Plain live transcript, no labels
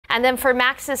And then for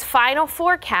Max's final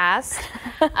forecast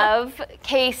of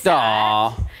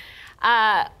KSAT,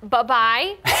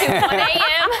 bye-bye to 1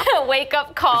 a.m.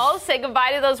 wake-up calls. Say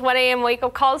goodbye to those 1 a.m.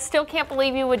 wake-up calls. Still can't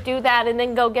believe you would do that and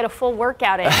then go get a full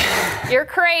workout in. You're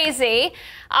crazy.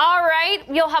 All right,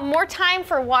 you'll have more time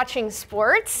for watching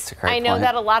sports. I know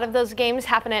that a lot of those games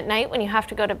happen at night when you have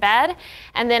to go to bed.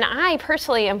 And then I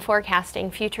personally am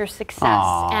forecasting future success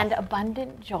and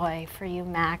abundant joy for you,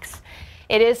 Max.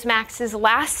 It is Max's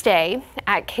last day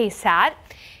at KSAT.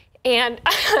 And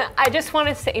I just want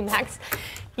to say, Max,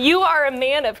 you are a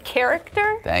man of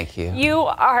character. Thank you. You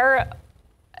are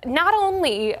not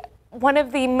only one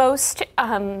of the most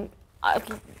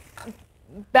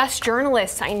best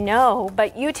journalists I know,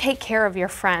 but you take care of your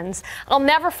friends. I'll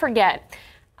never forget.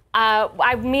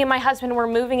 Me and my husband were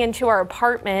moving into our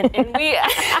apartment, and we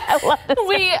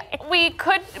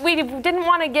didn't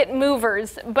want to get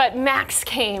movers, but Max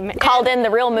came. Called in the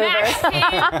real movers. Max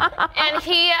came, and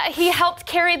he helped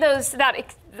carry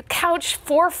that couch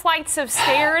 4 flights of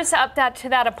stairs up to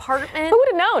that apartment. Who would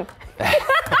have known?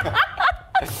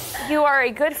 You are a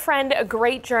good friend, a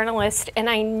great journalist, and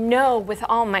I know with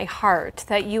all my heart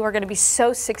that you are going to be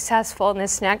so successful in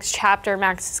this next chapter.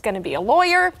 Max is going to be a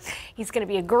lawyer. He's going to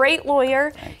be a great lawyer.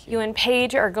 Thank you. You and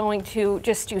Paige are going to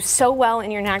just do so well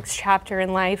in your next chapter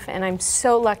in life, and I'm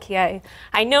so lucky I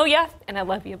know you, and I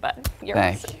love you, bud. You're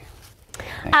awesome.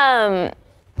 Thank you.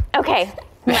 Okay.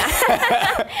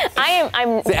 I'm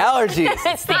it's the allergies.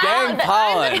 It's the dang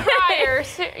pollen.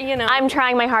 You know. I'm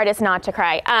trying my hardest not to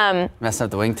cry. Messing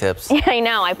up the wingtips. Yeah, I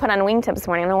know. I put on wingtips this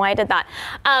morning. I don't know why I did that.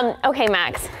 Okay,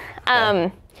 Max.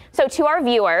 So to our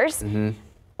viewers,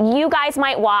 you guys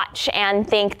might watch and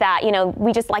think that,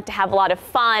 we just like to have a lot of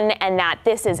fun and that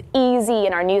this is easy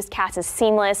and our newscast is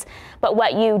seamless. But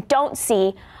what you don't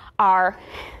see are...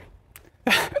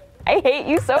 I hate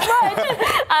you so much,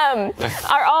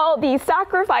 are all the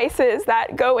sacrifices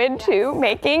that go into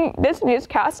making this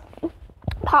newscast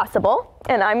possible.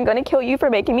 And I'm going to kill you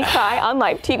for making me cry on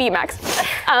live TV, Max.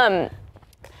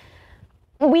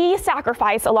 We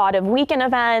sacrifice a lot of weekend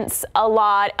events, a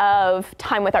lot of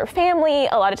time with our family,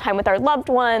 a lot of time with our loved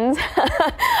ones.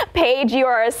 Paige, you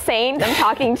are a saint. I'm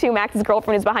talking to Max's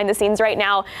girlfriend who's behind the scenes right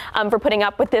now for putting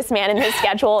up with this man and his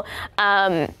schedule.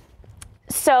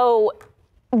 So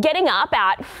getting up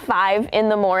at 5 in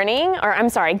the morning, or I'm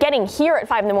sorry, getting here at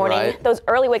 5 in the morning, those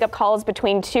early wake-up calls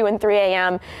between 2 and 3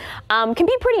 a.m. Can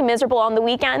be pretty miserable on the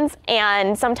weekends,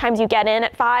 and sometimes you get in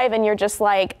at 5 and you're just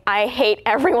like, I hate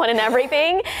everyone and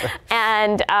everything.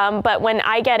 And but when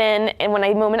I get in, and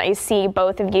the moment I see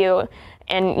both of you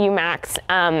and you, Max,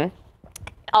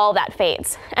 all that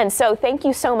fades. And so thank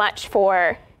you so much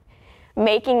for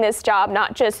making this job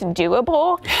not just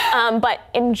doable, but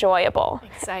enjoyable.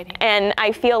 Exciting. And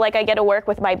I feel like I get to work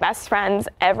with my best friends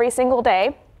every single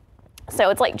day. So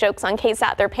it's like jokes on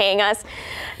KSAT, they're paying us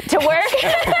to work.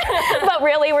 But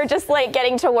really, we're just like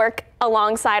getting to work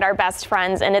alongside our best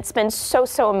friends. And it's been so,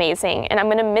 so amazing. And I'm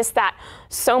going to miss that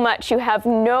so much. You have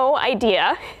no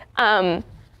idea.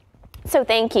 So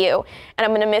thank you, and I'm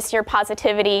going to miss your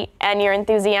positivity and your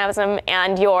enthusiasm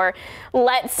and your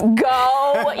 "let's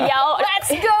go" yell. Let's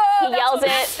go! He yells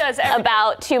it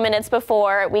about 2 minutes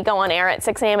before we go on air at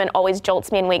 6 a.m. and always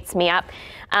jolts me and wakes me up.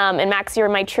 And Max, you're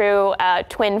my true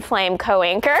twin flame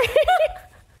co-anchor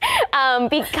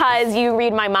because you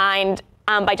read my mind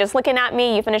by just looking at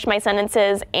me. You finish my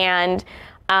sentences, and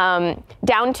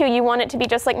down to you want it to be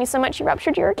just like me so much you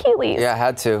ruptured your Achilles. Yeah, I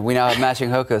had to. We now have matching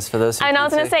hokas for those who And I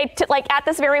was going to say, like at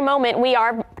this very moment, we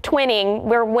are twinning.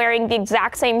 We're wearing the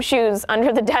exact same shoes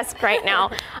under the desk right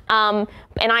now. And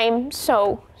I am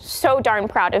so, so darn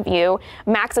proud of you.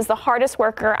 Max is the hardest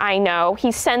worker I know. He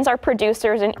sends our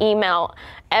producers an email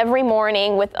every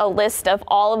morning with a list of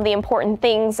all of the important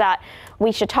things that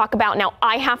we should talk about. Now,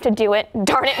 I have to do it.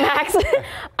 Darn it, Max.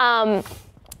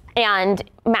 And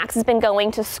Max has been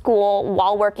going to school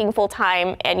while working full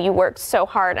time, and you work so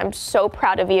hard. I'm so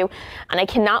proud of you, and I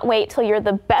cannot wait till you're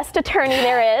the best attorney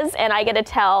there is, and I get to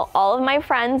tell all of my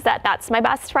friends that that's my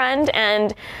best friend,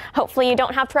 and hopefully you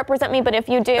don't have to represent me, but if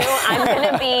you do, I'm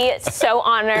going to be so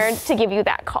honored to give you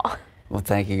that call. Well,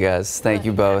 thank you guys. Thank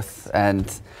you both. And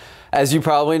as you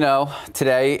probably know,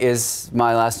 today is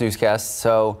my last newscast,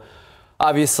 so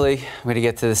obviously I'm going to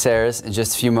get to the Sarahs in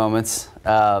just a few moments.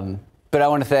 But I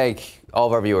want to thank all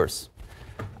of our viewers.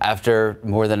 After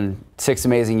more than 6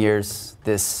 amazing years,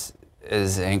 this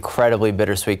is an incredibly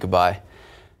bittersweet goodbye.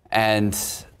 And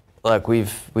look,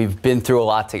 we've been through a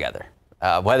lot together.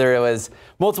 Whether it was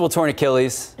multiple torn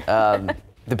Achilles, the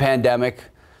pandemic,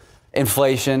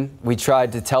 inflation, we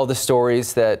tried to tell the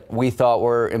stories that we thought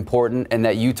were important and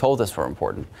that you told us were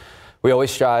important. We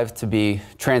always strive to be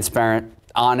transparent,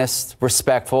 honest,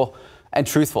 respectful, and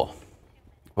truthful.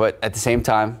 But at the same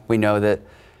time, we know that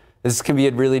this can be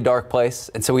a really dark place,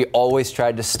 and so we always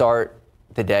tried to start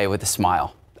the day with a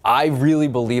smile. I really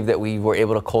believe that we were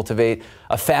able to cultivate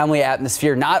a family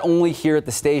atmosphere, not only here at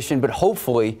the station, but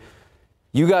hopefully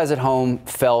you guys at home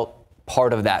felt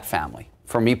part of that family.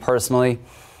 For me personally,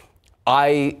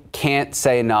 I can't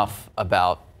say enough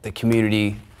about the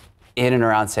community in and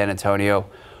around San Antonio,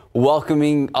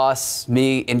 welcoming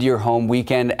me into your home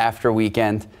weekend after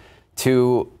weekend,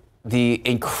 to the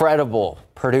incredible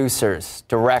producers,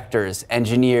 directors,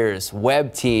 engineers,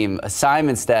 web team,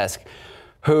 assignments desk,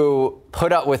 who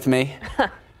put up with me.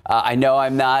 I know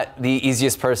I'm not the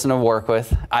easiest person to work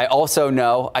with. I also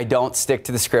know I don't stick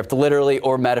to the script, literally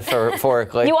or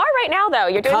metaphorically. You are right now, though.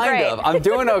 You're doing great. Kind of. I'm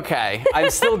doing okay. I'm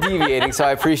still deviating, so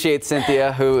I appreciate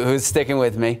Cynthia, who's sticking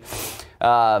with me.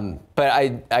 But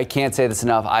I can't say this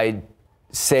enough. I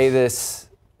say this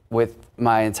with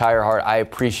my entire heart. I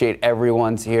appreciate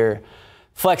everyone's here.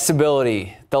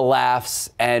 Flexibility, the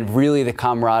laughs, and really the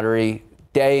camaraderie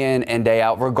day in and day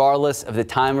out, regardless of the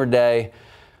time of day,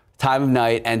 time of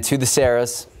night. And to the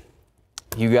Sarahs,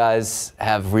 you guys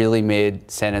have really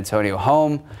made San Antonio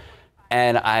home.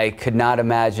 And I could not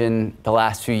imagine the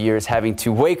last few years having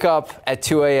to wake up at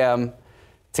 2 a.m.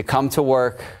 to come to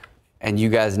work and you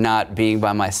guys not being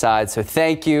by my side. So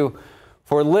thank you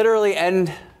for literally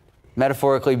and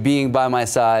metaphorically being by my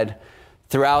side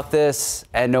throughout this.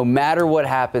 And no matter what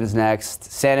happens next,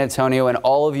 San Antonio and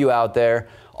all of you out there,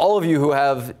 all of you who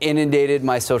have inundated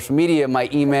my social media, my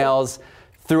emails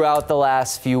throughout the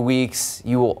last few weeks,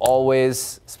 you will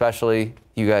always, especially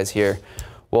you guys here,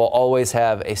 will always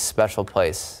have a special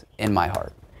place in my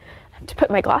heart. I have to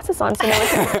put my glasses on so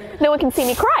no one can see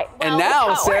me cry. And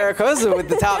now Sarah Koza with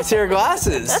the top tier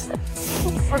glasses.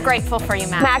 We're grateful for you,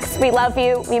 Max. Max, we love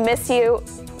you. We miss you.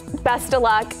 Best of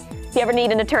luck. If you ever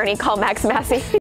need an attorney, call Max Massey.